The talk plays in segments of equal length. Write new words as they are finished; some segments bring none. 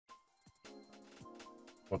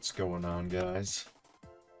What's going on, guys?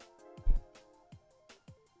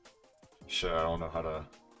 Shit, I don't know how to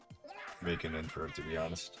make an intro, to be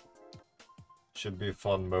honest. Should be a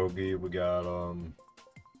fun Mogi. We got,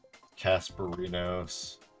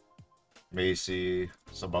 Casperinos, Macy,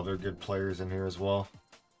 some other good players in here as well.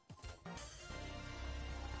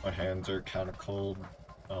 My hands are kind of cold,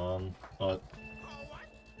 but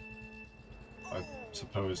I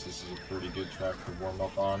suppose this is a pretty good track to warm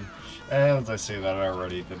up on. And as I say that, I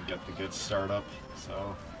already didn't get the good start up,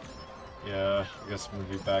 so yeah, I guess I'm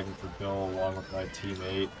gonna be bagging for Bill along with my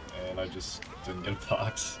teammate, and I just didn't get a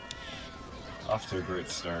box. Off to a great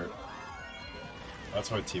start. That's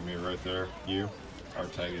my teammate right there. You. Our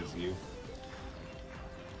tag is you.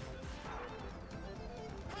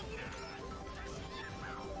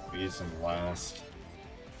 He's in last.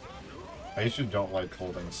 I usually don't like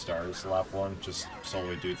holding stars lap 1, just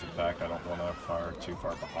solely due to the fact I don't want to fire too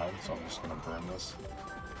far behind, so I'm just going to burn this.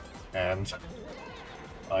 And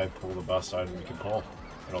I pull the best item you can pull.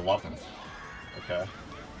 An 11th. Okay.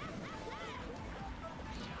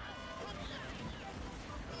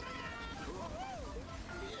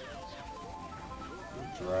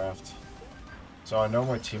 Good draft. So I know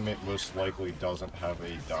my teammate most likely doesn't have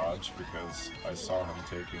a dodge because I saw him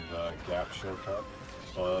taking the gap shortcut,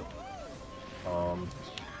 but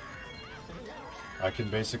I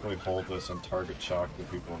can basically hold this and target shock the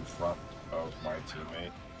people in front of my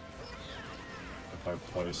teammate if I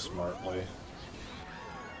play smartly.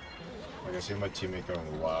 Like I see my teammate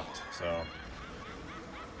going left, so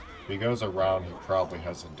if he goes around, he probably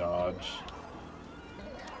has a dodge.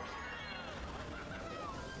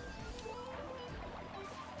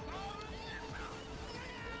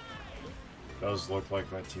 Does look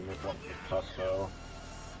like my teammate went for cut though.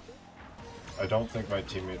 I don't think my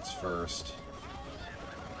teammate's first.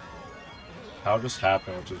 How just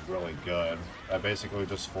happened, which is really good. I basically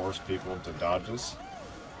just forced people into dodges,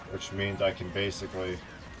 which means I can basically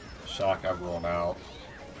shock everyone out,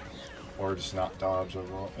 or just not dodge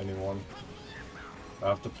anyone. I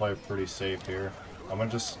have to play pretty safe here. I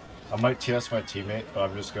might TS my teammate, but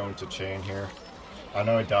I'm just going to chain here. I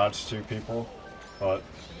know I dodged 2 people, but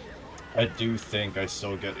I do think I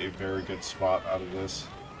still get a very good spot out of this.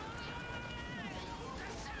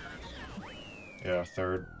 Yeah,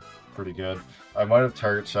 third. Pretty good. I might have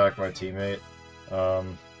target shocked my teammate,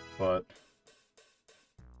 but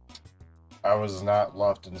I was not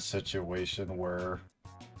left in a situation where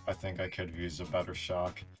I think I could have used a better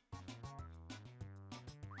shock.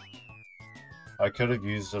 I could have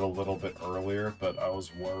used it a little bit earlier, but I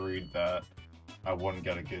was worried that I wouldn't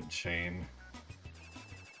get a good chain.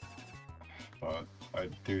 But I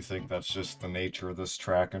do think that's just the nature of this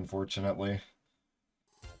track, unfortunately.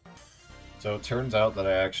 So it turns out that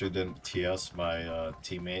I actually didn't TS my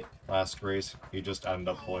teammate last race. He just ended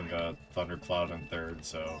up pulling a Thundercloud in third,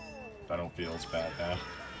 so I don't feel as bad now.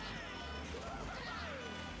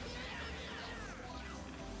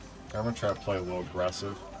 I'm gonna try to play a little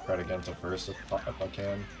aggressive, try to get into first if I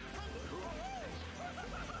can.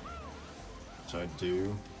 So I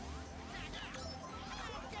do.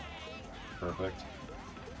 Perfect.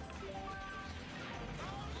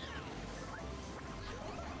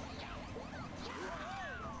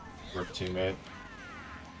 Rip teammate.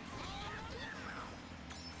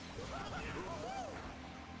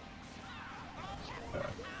 Okay.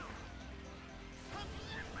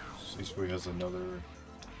 C-Sweet has another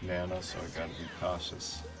Nana, so I gotta be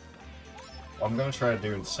cautious. What I'm gonna try to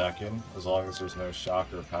do in second, as long as there's no shock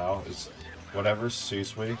or POW, is whatever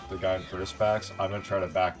C-Sweet, the guy in first backs, I'm gonna try to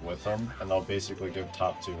back with him, and I'll basically give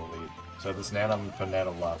top 2 elite. So this Nana, I'm gonna put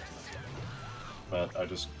Nana left. But I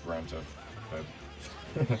just rammed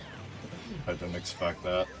it. I didn't expect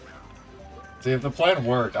that. See, if the plan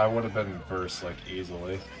worked, I would have been first, like,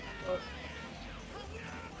 easily. But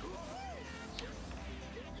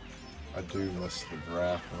I do miss the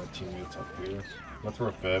draft when my teammates up here. I'm gonna throw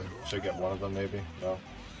a fib. Should I get one of them, maybe? No?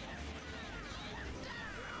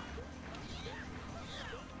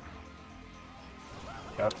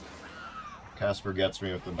 Yep. Casper gets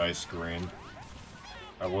me with a nice green.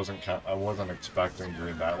 I wasn't expecting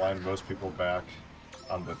green that line. Most people back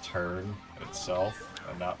on the turn itself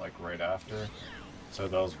and not like right after, so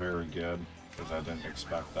that was very good because I didn't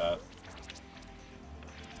expect that.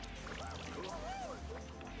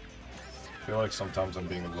 I feel like sometimes I'm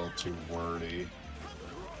being a little too wordy.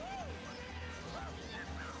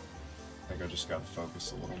 I think I just gotta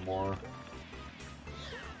focus a little more.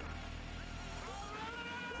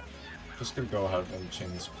 Just gonna go ahead and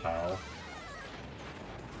change this POW.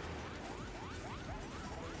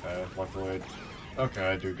 Okay, luckily, okay,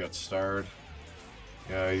 I do get starred.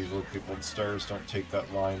 Yeah, usually people in stairs don't take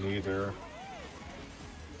that line either.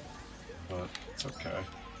 But it's okay.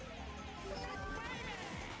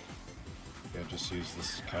 Yeah, just use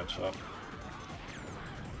this to catch up.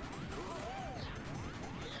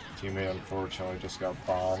 Teammate unfortunately just got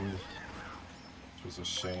bombed, which was a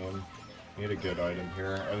shame. Need a good item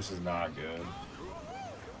here. Oh, this is not good.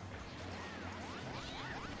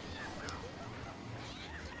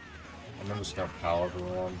 I'm just gonna pal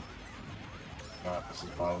everyone. Not, this is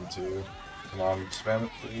bottom 2. Come on, spam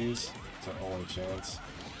it please. It's an only chance.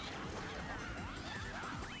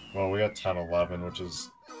 Well, we got 10-11, which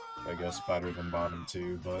is, I guess, better than bottom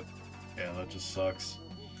 2, but yeah, that just sucks.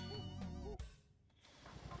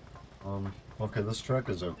 Okay, this track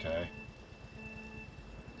is okay.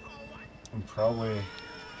 I'm probably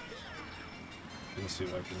gonna see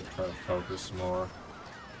if I can try to focus more.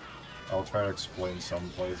 I'll try to explain some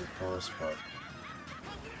plays, of course, but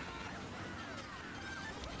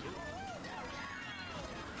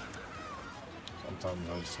sometimes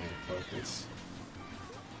I just need to focus.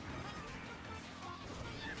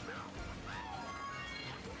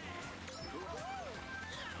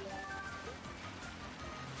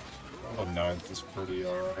 Oh, 9th is pretty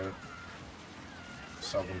alright.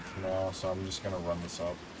 7th now, so I'm just gonna run this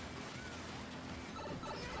up.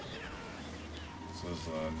 This is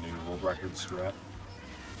a new world record strat.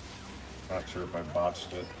 Not sure if I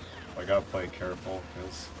botched it. I gotta play careful,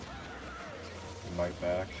 because it might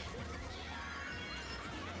back.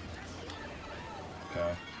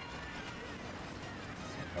 Okay.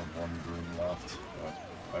 I have 1 green left,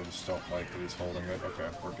 but I just don't like that he's holding it. Okay,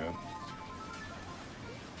 we're good.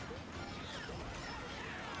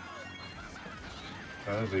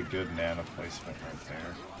 That is a good nano placement right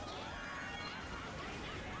there.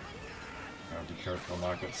 Gotta be careful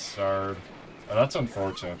not get starred. Oh, that's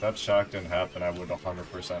unfortunate. If that shock didn't happen, I would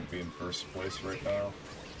 100% be in first place right now.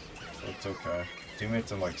 So it's okay.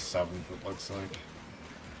 Teammates in like 7th, it looks like.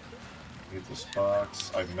 Need this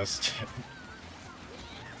box. I missed it.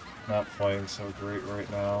 Not playing so great right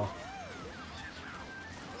now.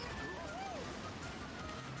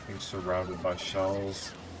 Being surrounded by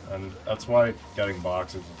shells. And that's why getting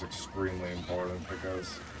boxes is extremely important,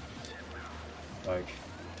 because, like,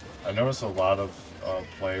 I notice a lot of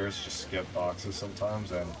players just skip boxes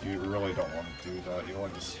sometimes, and you really don't want to do that. You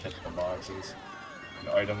want to just hit the boxes.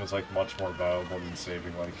 The item is, like, much more valuable than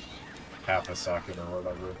saving, like, half a second or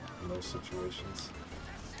whatever in those situations.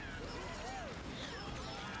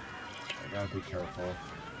 I gotta be careful.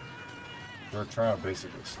 We're trying to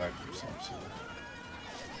basically snipe themselves here.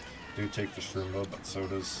 Do take the shroom mode, but so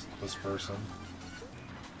does this person.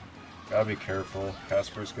 Gotta be careful.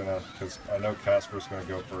 Casper's gonna, because I know Casper's gonna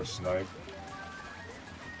go for a snipe.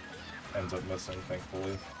 Ends up missing,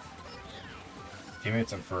 thankfully.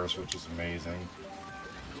 Teammates in first, which is amazing.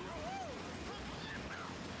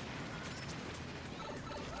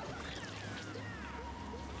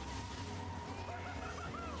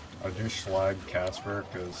 I do slag Casper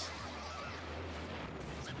because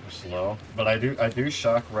they're slow, but I do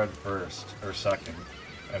shock red first or second,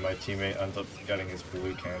 and my teammate ends up getting his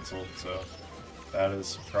blue canceled. So that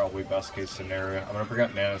is probably best case scenario. I'm gonna bring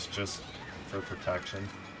up Nanos just for protection,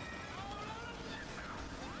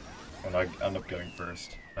 and I end up getting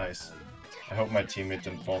first. Nice. I hope my teammate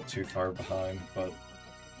didn't fall too far behind, but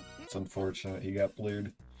it's unfortunate he got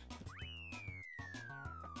blued.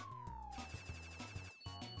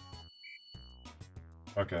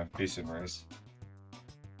 Okay, decent race.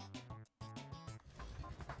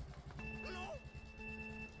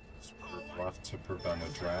 Left to prevent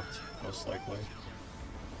a draft, most likely.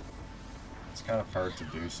 It's kind of hard to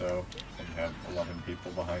do so when you have 11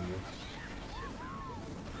 people behind you.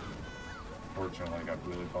 Fortunately, I got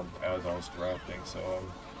really bumped as I was drafting, so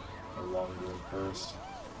I'm no longer in first.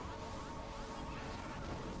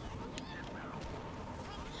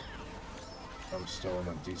 I'm still in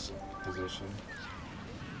a decent position.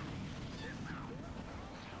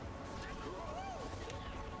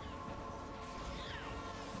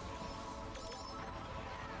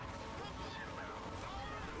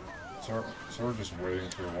 So we're just waiting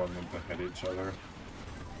for one of them to hit each other.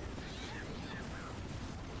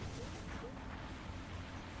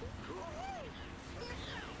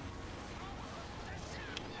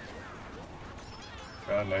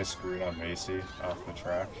 Got a nice screen on Macy off the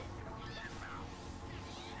track.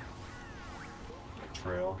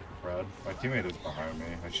 Trail, red. My teammate is behind me.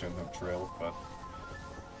 I shouldn't have trailed, but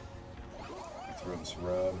I threw this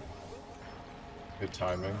red. Good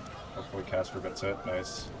timing. Hopefully Casper gets hit.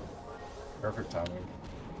 Nice. Perfect timing.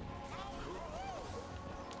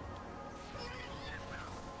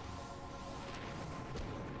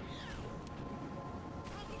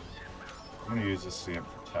 I'm gonna use this to get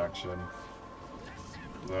protection.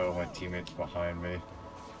 Though my teammate's behind me.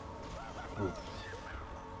 Ooh.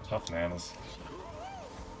 Tough nanas.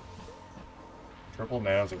 Triple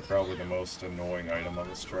nanas are probably the most annoying item on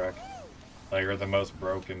this track. Like, or the most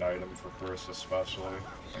broken item for first especially.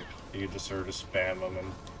 Like, you just sort of spam them,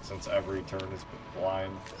 and since every turn has been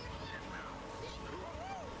blind.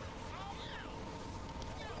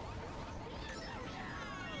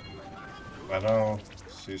 I know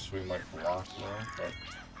C-Sweet might block there, but...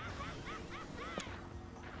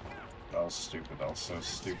 That was stupid. That was so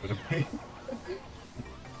stupid of me.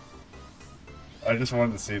 I just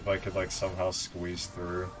wanted to see if I could, like, somehow squeeze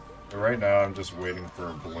through. But right now, I'm just waiting for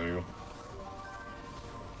a blue.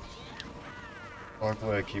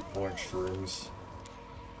 Luckily, I keep pulling shrooms.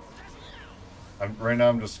 Right now,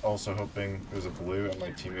 I'm just also hoping there's a blue and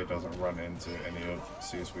my teammate doesn't run into any of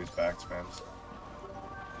C-Sweet's backspams.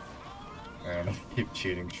 And I keep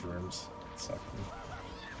cheating shrooms. Suck me.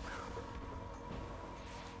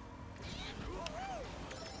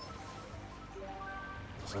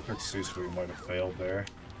 So I think C-Sweet might have failed there,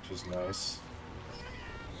 which is nice.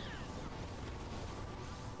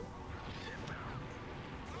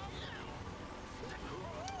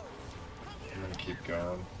 I'm gonna keep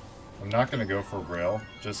going. I'm not gonna go for rail,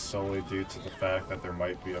 just solely due to the fact that there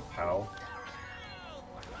might be a POW.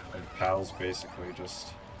 And POWs basically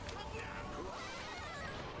just...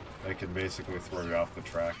 They can basically throw you off the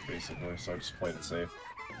track, basically, so I just played it safe.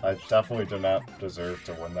 I definitely did not deserve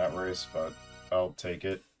to win that race, but I'll take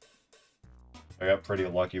it. I got pretty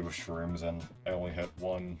lucky with shrooms, and I only hit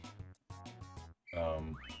one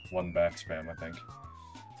back spam, I think.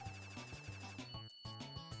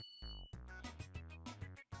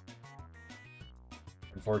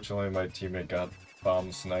 Unfortunately, my teammate got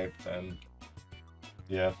bomb sniped, and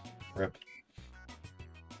yeah, rip.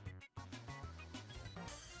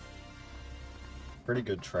 Pretty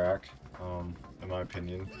good track, in my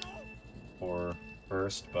opinion, for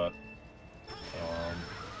first, but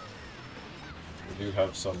we do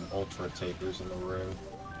have some ultra takers in the room.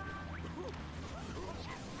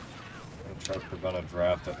 I'm gonna try to prevent a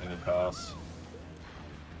draft at any cost.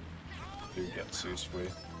 Do get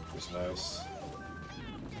C-Sweet, which is nice.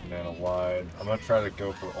 Banana wide. I'm gonna try to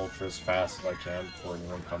go for ultra as fast as I can before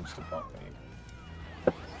anyone comes to bump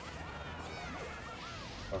me.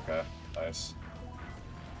 Okay, nice.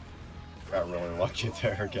 Got really lucky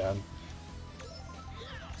there again.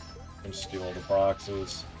 Gonna steal all the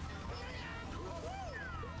boxes.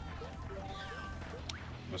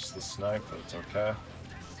 Missed the snipe, but it's okay.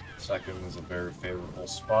 Second is a very favorable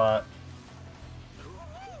spot.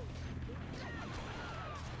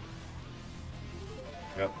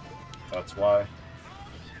 Yep, that's why.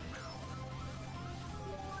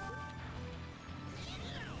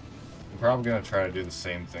 I'm probably gonna try to do the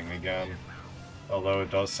same thing again. Although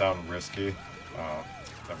it does sound risky. Oh,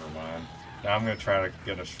 never mind. Now I'm gonna try to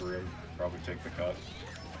get a shroom. Probably take the cut.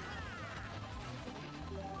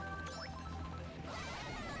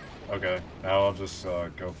 Okay, now I'll just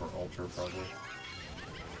go for ultra probably.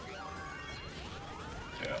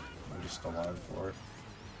 Yeah, I'm just aligned for it.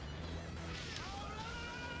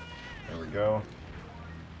 There we go.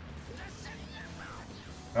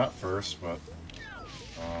 Not first, but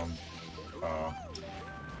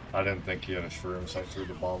I didn't think he had a shroom, so I threw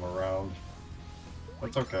the bomb around.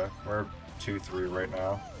 That's okay. We're 2-3 right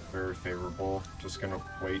now. Very favorable. Just gonna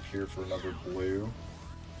wait here for another blue.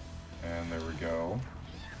 And there we go.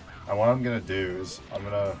 And what I'm gonna do is, I'm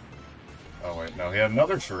gonna... Oh wait, no, he had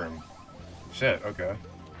another shroom. Shit, okay.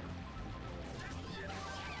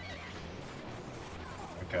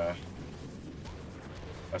 Okay.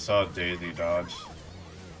 I saw a daisy dodge.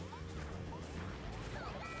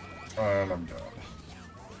 And I'm done.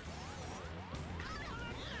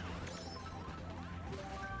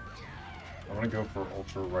 I'm gonna go for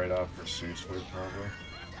ultra right after C-Sweet probably.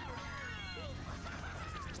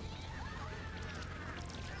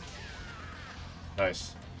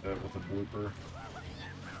 Nice. Hit it with a blooper.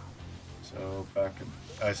 So back in...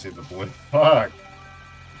 I see the blue. Fuck!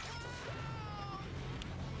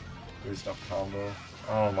 Please don't combo.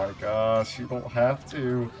 Oh my gosh, you don't have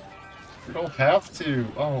to. You don't have to.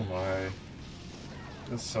 Oh my.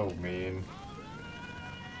 That's so mean.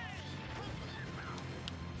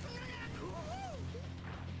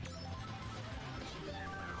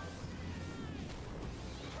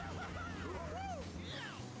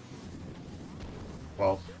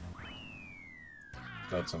 Well,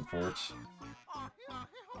 that's unfortunate.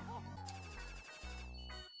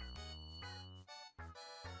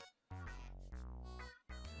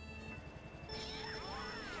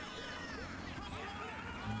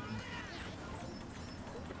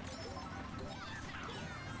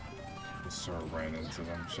 Just sort of ran into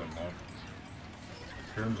them, shouldn't have.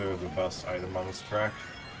 Rooms are the best item on this track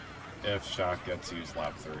if shock gets used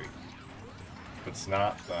lap 3. If it's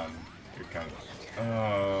not, then you're kind of...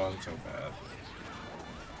 Oh, I'm so bad.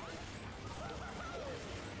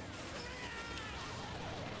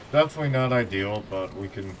 Definitely not ideal, but we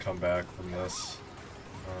can come back from this.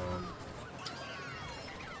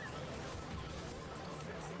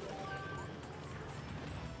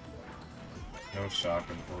 No shock,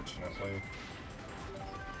 unfortunately.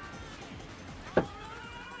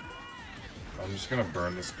 I'm just gonna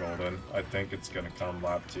burn this golden. I think it's gonna come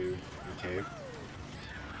lap 2 in Cape.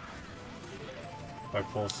 If I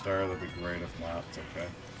pull star, that'd be great. If not, it's okay.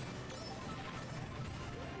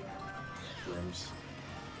 Rooms.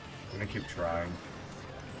 I'm gonna keep trying.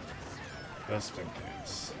 Just in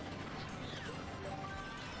case.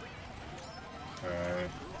 Alright.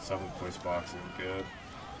 7th place box isn't good.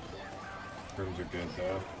 Rooms are good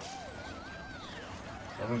though.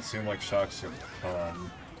 Doesn't seem like shocks are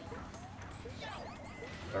fun.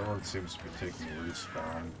 Everyone seems to be taking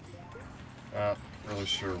respawn. Not really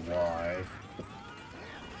sure why.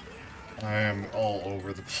 I am all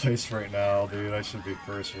over the place right now, dude. I should be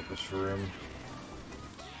first with the shroom.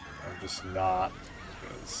 I'm just not,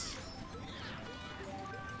 because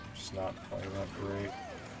I'm just not playing that great.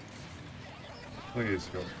 Please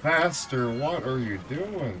go faster. What are you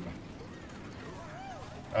doing?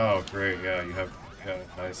 Oh, great. Yeah, you have. Yeah,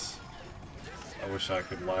 nice. I wish I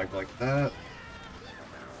could lag like that.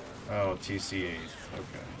 Oh, TC 8th.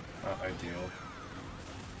 Okay. Not ideal.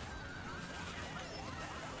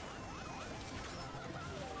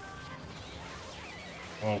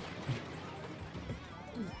 Well.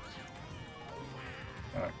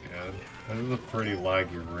 Not good. This is a pretty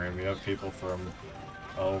laggy room. You have people from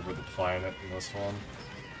all over the planet in this one.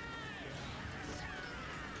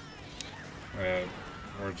 And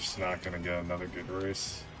we're just not gonna get another good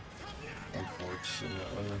race.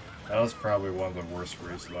 Unfortunately. That was probably one of the worst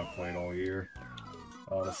races I've played all year.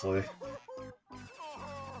 Honestly.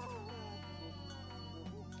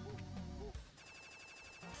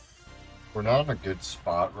 We're not in a good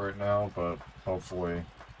spot right now, but hopefully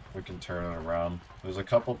we can turn it around. There's a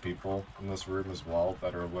couple people in this room as well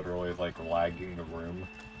that are literally like lagging the room.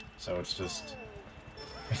 So it's just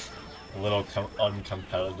a little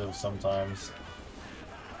uncompetitive sometimes.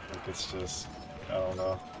 Like it's just, I don't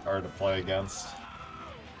know, hard to play against.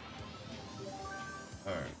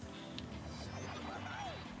 Alright.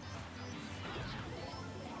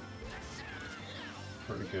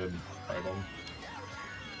 Pretty good item.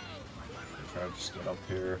 Try to just get up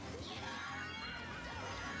here.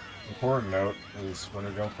 Important note is when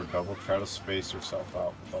you're going for double, try to space yourself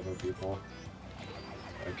out with other people.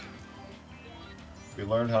 Like, if you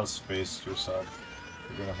learn how to space yourself,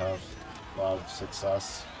 you're gonna have a lot of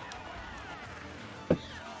success.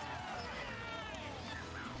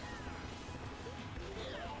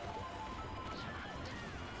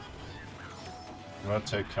 I'm gonna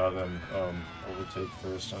take cut and overtake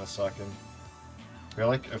first in a second. I feel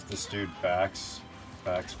like if this dude backspam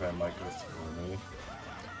might go through me.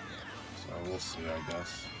 So we'll see, I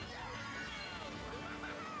guess.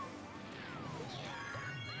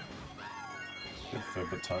 Good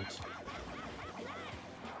Fibatant.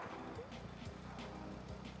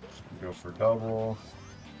 Go for double.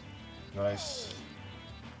 Nice.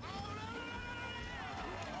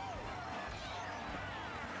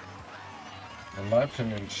 In my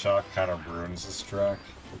opinion, shock kind of ruins this track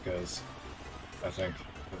because I think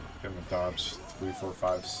I'm gonna dodge 3, 4,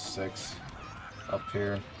 5, 6 up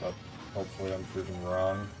here, but hopefully I'm proven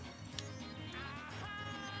wrong.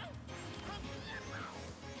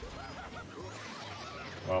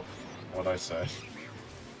 Well, what'd I say?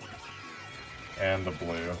 And the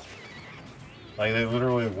blue. Like, they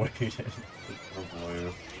literally waited for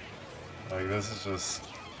blue. Like, this is just...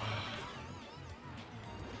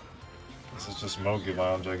 This is just Mogi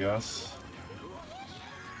Lounge, I guess.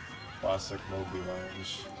 Classic Mogi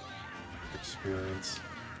Lounge experience.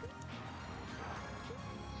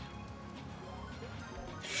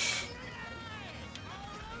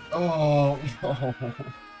 Oh, no.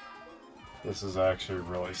 This is actually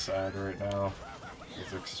really sad right now.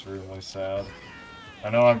 It's extremely sad. I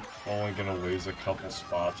know I'm only gonna lose a couple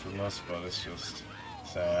spots from this, but it's just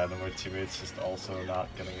sad. And my teammate's just also not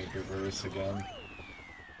getting a good race again.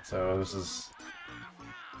 So this is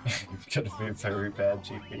gonna be a very bad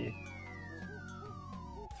GP.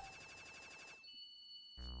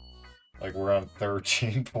 Like, we're on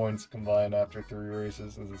 13 points combined after 3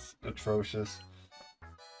 races. This is atrocious.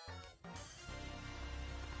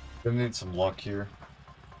 Gonna need some luck here.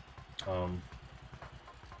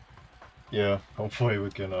 Yeah, hopefully we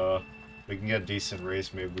can We can get a decent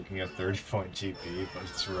race, maybe we can get 30-point GP, but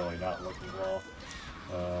it's really not looking well.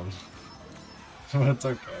 But it's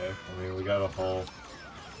okay. I mean, we got a whole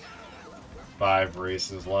 5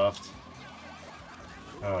 races left.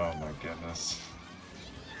 Oh my goodness.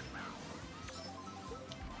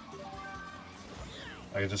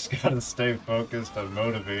 I just gotta stay focused and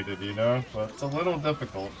motivated, you know? But it's a little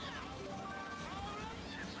difficult.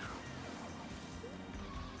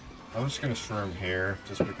 I'm just gonna shroom here,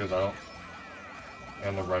 just because I don't...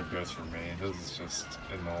 And the red goes for me. This is just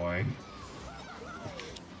annoying.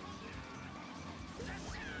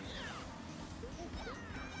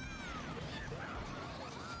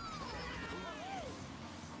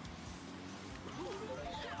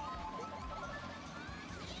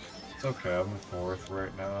 It's okay, I'm in 4th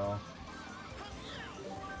right now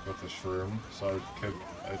with the shroom, so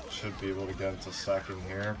I should be able to get into 2nd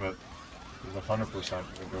here, but he's 100% gonna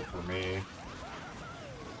go for me.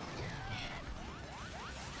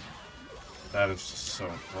 That is just so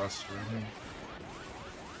frustrating.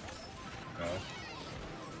 Okay.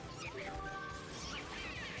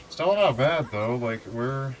 Still not bad though, like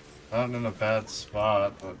we're not in a bad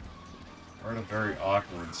spot, but we're in a very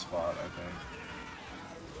awkward spot, I think.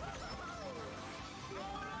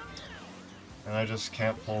 And I just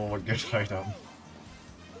can't pull a good item.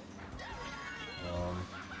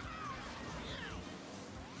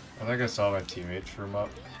 I think I saw my teammates from up,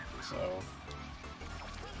 so...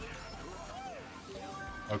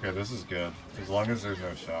 Okay, this is good, as long as there's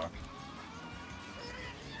no shock.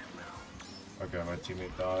 Okay, my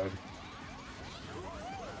teammate died.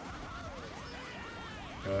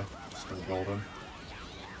 Okay, still golden.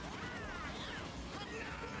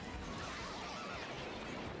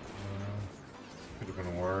 Could have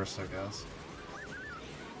been worse, I guess.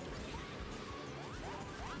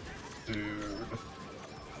 Dude.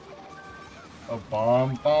 A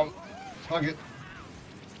bomb. Hug it.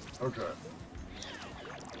 Okay.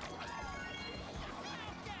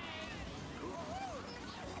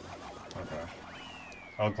 Okay.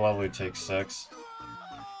 I'll gladly take 6.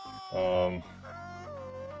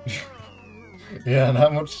 Yeah,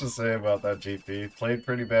 not much to say about that GP. Played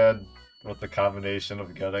pretty bad with the combination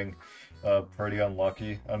of getting pretty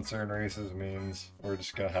unlucky on certain races means we're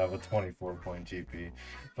just gonna have a 24-point GP.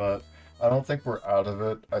 But I don't think we're out of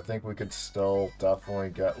it. I think we could still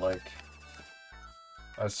definitely get like...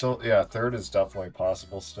 yeah, 3rd is definitely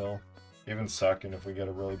possible still. Even 2nd if we get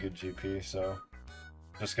a really good GP, so...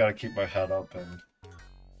 Just gotta keep my head up and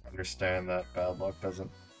understand that bad luck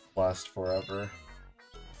doesn't last forever.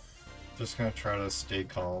 Just gonna try to stay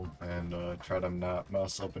calm and try to not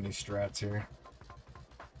mess up any strats here.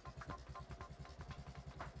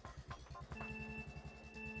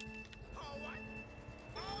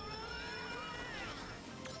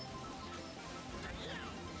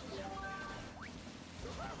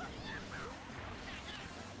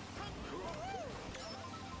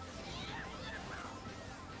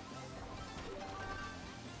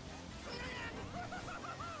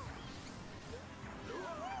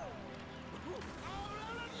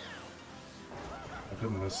 I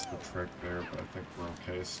did miss the trick there, but I think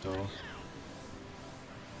we're okay still.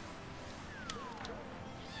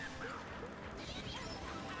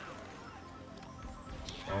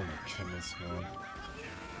 Oh my goodness, man.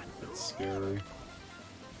 It's scary.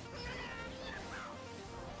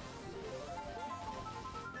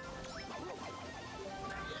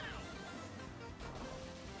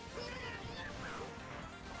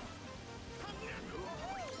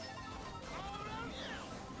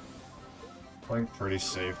 Playing pretty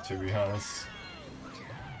safe, to be honest.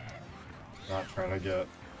 Not trying to get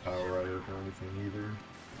power rider or anything either.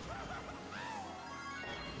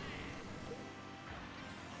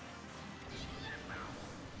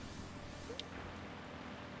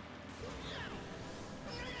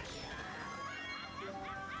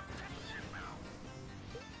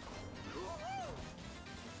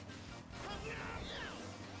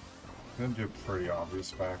 I'm gonna do a pretty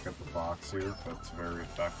obvious back at the box here, but it's very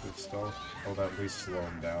effective still. I'll at least slow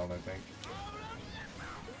him down, I think.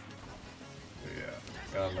 But yeah,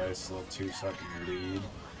 got a nice little 2-second lead.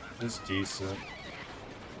 Just decent.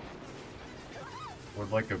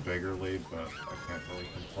 Would like a bigger lead, but I can't really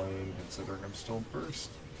complain considering I'm still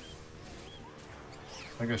first.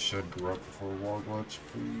 I think I should go up before wall glitch,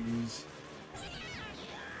 please.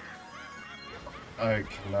 I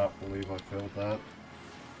cannot believe I failed that.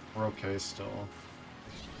 We're okay still,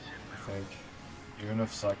 I think. Even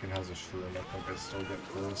if 2nd has a shroom, I think I still get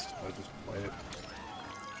first if I just play it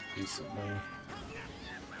decently.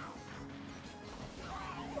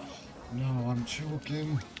 No, I'm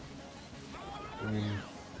choking. Green,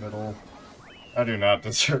 middle. I do not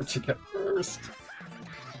deserve to get first. first.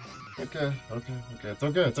 Okay. It's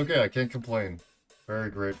okay. I can't complain. Very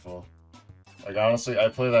grateful. Like, honestly, I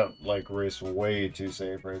play that, like, race way too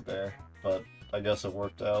safe right there. But I guess it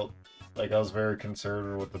worked out. Like, I was very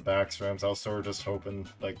conservative with the backstrams. I was sort of just hoping,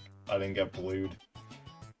 like, I didn't get blued.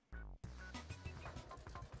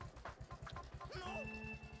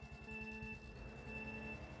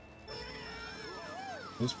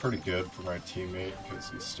 It was pretty good for my teammate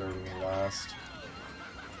because he's starting me last.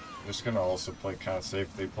 I'm just gonna also play kind of safe.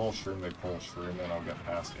 If they pull shroom, and I'll get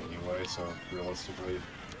past anyway, so realistically,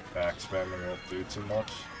 back spamming won't do too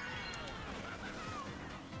much.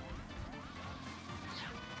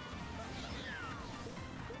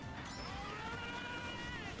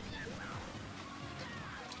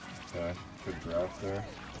 Okay, good draft there.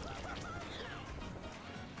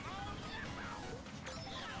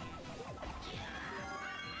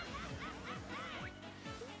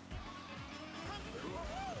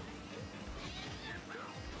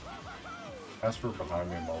 As for behind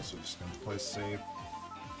me, I'm also just going to play safe.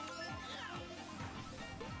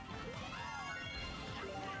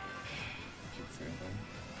 Keep failing.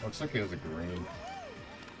 Looks like he has a green.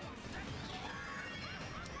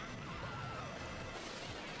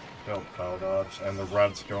 Failed foul dodge, and the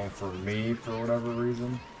red's going for me for whatever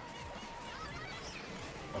reason.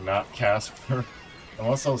 And not Casper.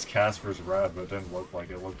 Unless that was Casper's red, but it didn't look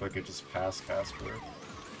like it. It looked like it just passed Casper.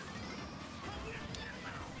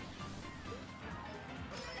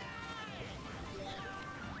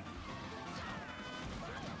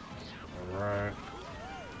 Alright.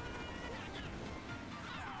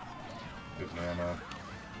 Good mana.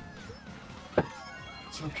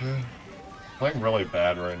 It's okay. Playing really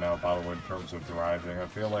bad right now, by the way, in terms of driving. I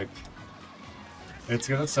feel like it's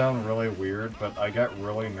gonna sound really weird, but I get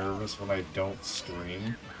really nervous when I don't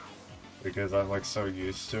stream because I'm like so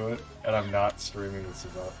used to it, and I'm not streaming this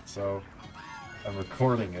event, so I'm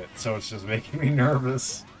recording it, so it's just making me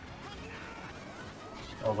nervous.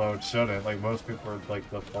 Although it shouldn't, like most people are like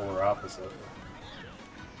the polar opposite.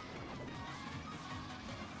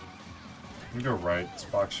 You go right, this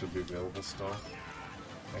box should be available still.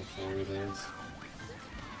 Thankfully it is.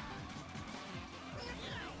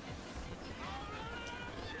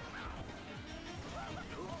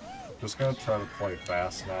 Just gonna try to play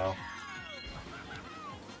fast now.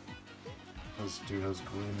 This dude has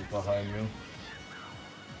green behind me.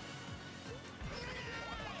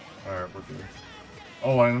 Alright, we're good.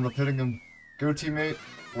 Oh, I ended up hitting him. Go teammate,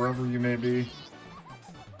 wherever you may be.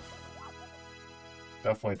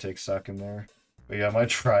 Definitely take second there. But yeah, my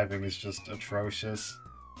driving is just atrocious.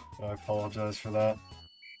 So I apologize for that.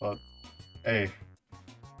 But, hey.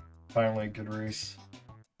 Finally a good race.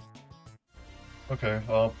 Okay,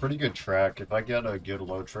 pretty good track. If I get a good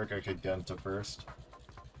low trick, I could get into first.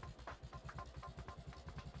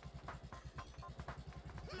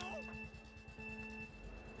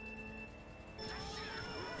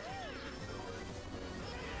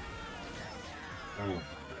 Oh,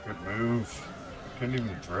 good move. I couldn't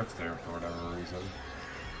even drift there for whatever reason.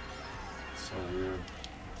 So weird.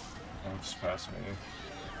 Oh, just past me.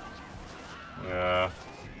 Yeah,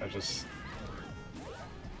 I just...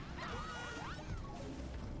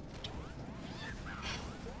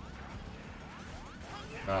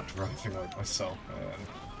 Not driving like myself, man.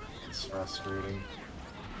 It's frustrating.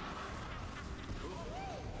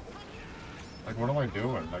 Like, what am I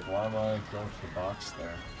doing? Like, why am I going for the box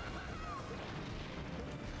there?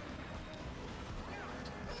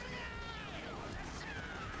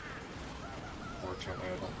 Fortunately,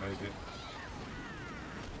 I don't make it.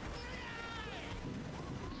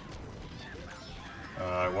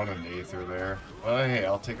 I want an Aether there. Well, hey,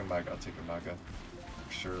 I'll take a Mega.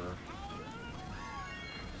 Sure.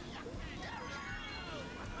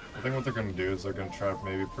 I think what they're going to do is they're going to try to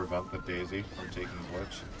maybe prevent the Daisy from taking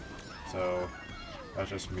Glitch. So that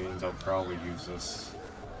just means I'll probably use this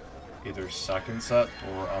either second set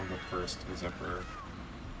or on the first Zipper.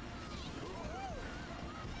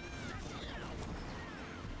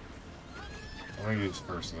 I'm going to use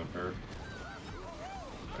first Zipper.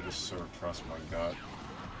 I just sort of trust my gut.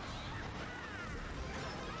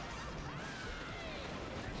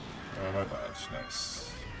 Oh, my badge. Nice.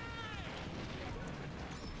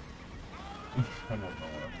 I don't know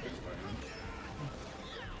what I'm doing.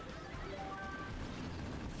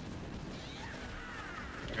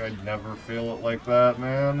 Like, I'd never feel it like that,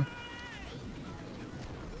 man.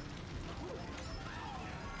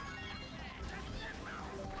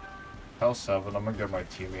 House 7, I'm gonna get my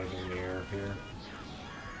teammate in the air here.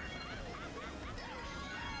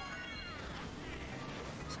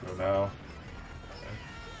 Let's go now. Okay.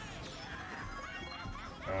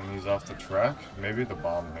 And he's off the track. Maybe the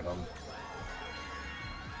bomb hit him.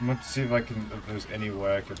 I'm going to see if there's any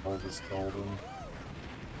way I can hold this golden.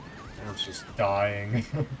 Or it's just dying.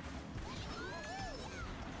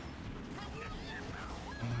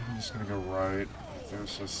 I'm just gonna go right.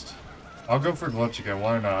 There's just... I'll go for glitch again,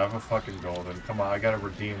 why not? I have a fucking golden. Come on, I gotta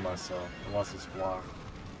redeem myself. Unless it's blocked.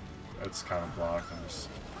 It's kind of blocked, I'm just...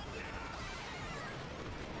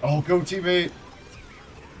 Oh, go teammate!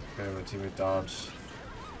 Okay, my teammate dodged.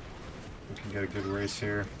 We can get a good race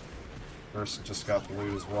here. First just got the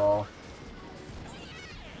lead as well.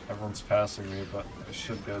 Everyone's passing me, but I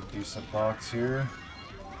should get a decent box here.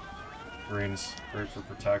 Green's great for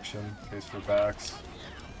protection, in case for backs.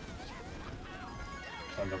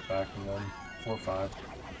 End up backing them. 4-5.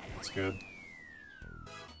 That's good.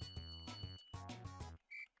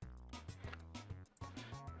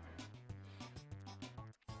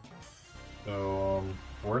 So,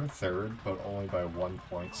 we're in third, but only by 1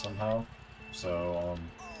 point somehow. So,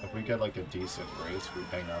 if we get like a decent race, we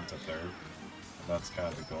hang on to third. And that's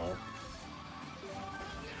kind of the goal.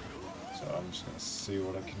 So I'm just gonna see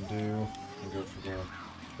what I can do. And go for the...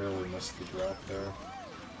 barely missed the drop there.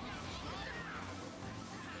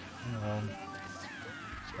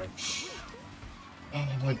 Oh,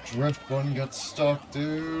 my drift button got stuck,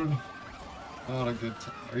 dude. Not a good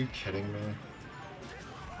time. Are you kidding me?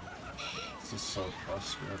 This is so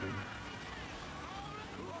frustrating.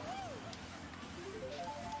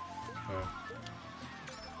 Okay.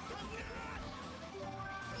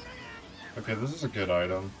 Okay, this is a good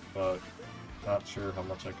item, but not sure how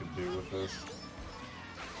much I could do with this.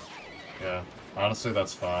 Yeah, honestly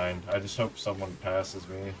that's fine. I just hope someone passes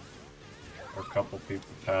me. Or a couple people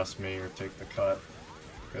pass me or take the cut.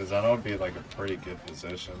 Because I know it'd be like a pretty good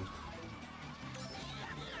position.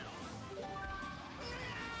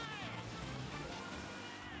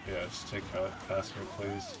 Yeah, just take cut. Pass me,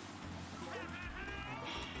 please.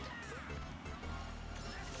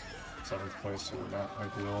 7th place, so not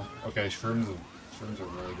ideal. Okay, shrooms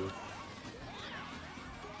are really good.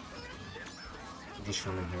 I'll just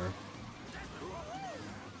shroom in here.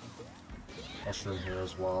 I'll shroom here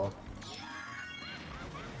as well.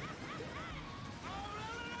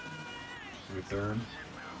 Maybe third.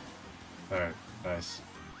 Alright, nice.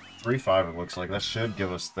 3-5 it looks like. That should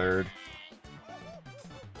give us third.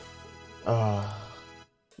 Man,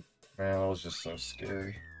 that was just so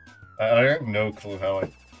scary. I have no clue how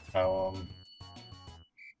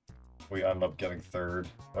we end up getting third.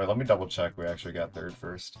 Wait, let me double check we actually got third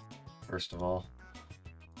first of all.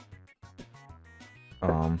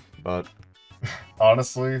 But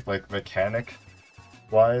honestly, like mechanic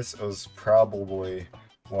wise, it was probably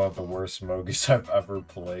one of the worst Mogis I've ever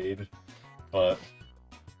played. But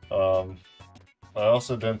I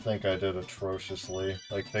also didn't think I did atrociously.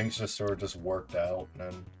 Like things just sort of just worked out,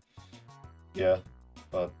 and yeah.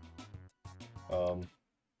 But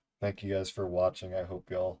thank you guys for watching. I hope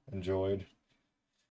y'all enjoyed.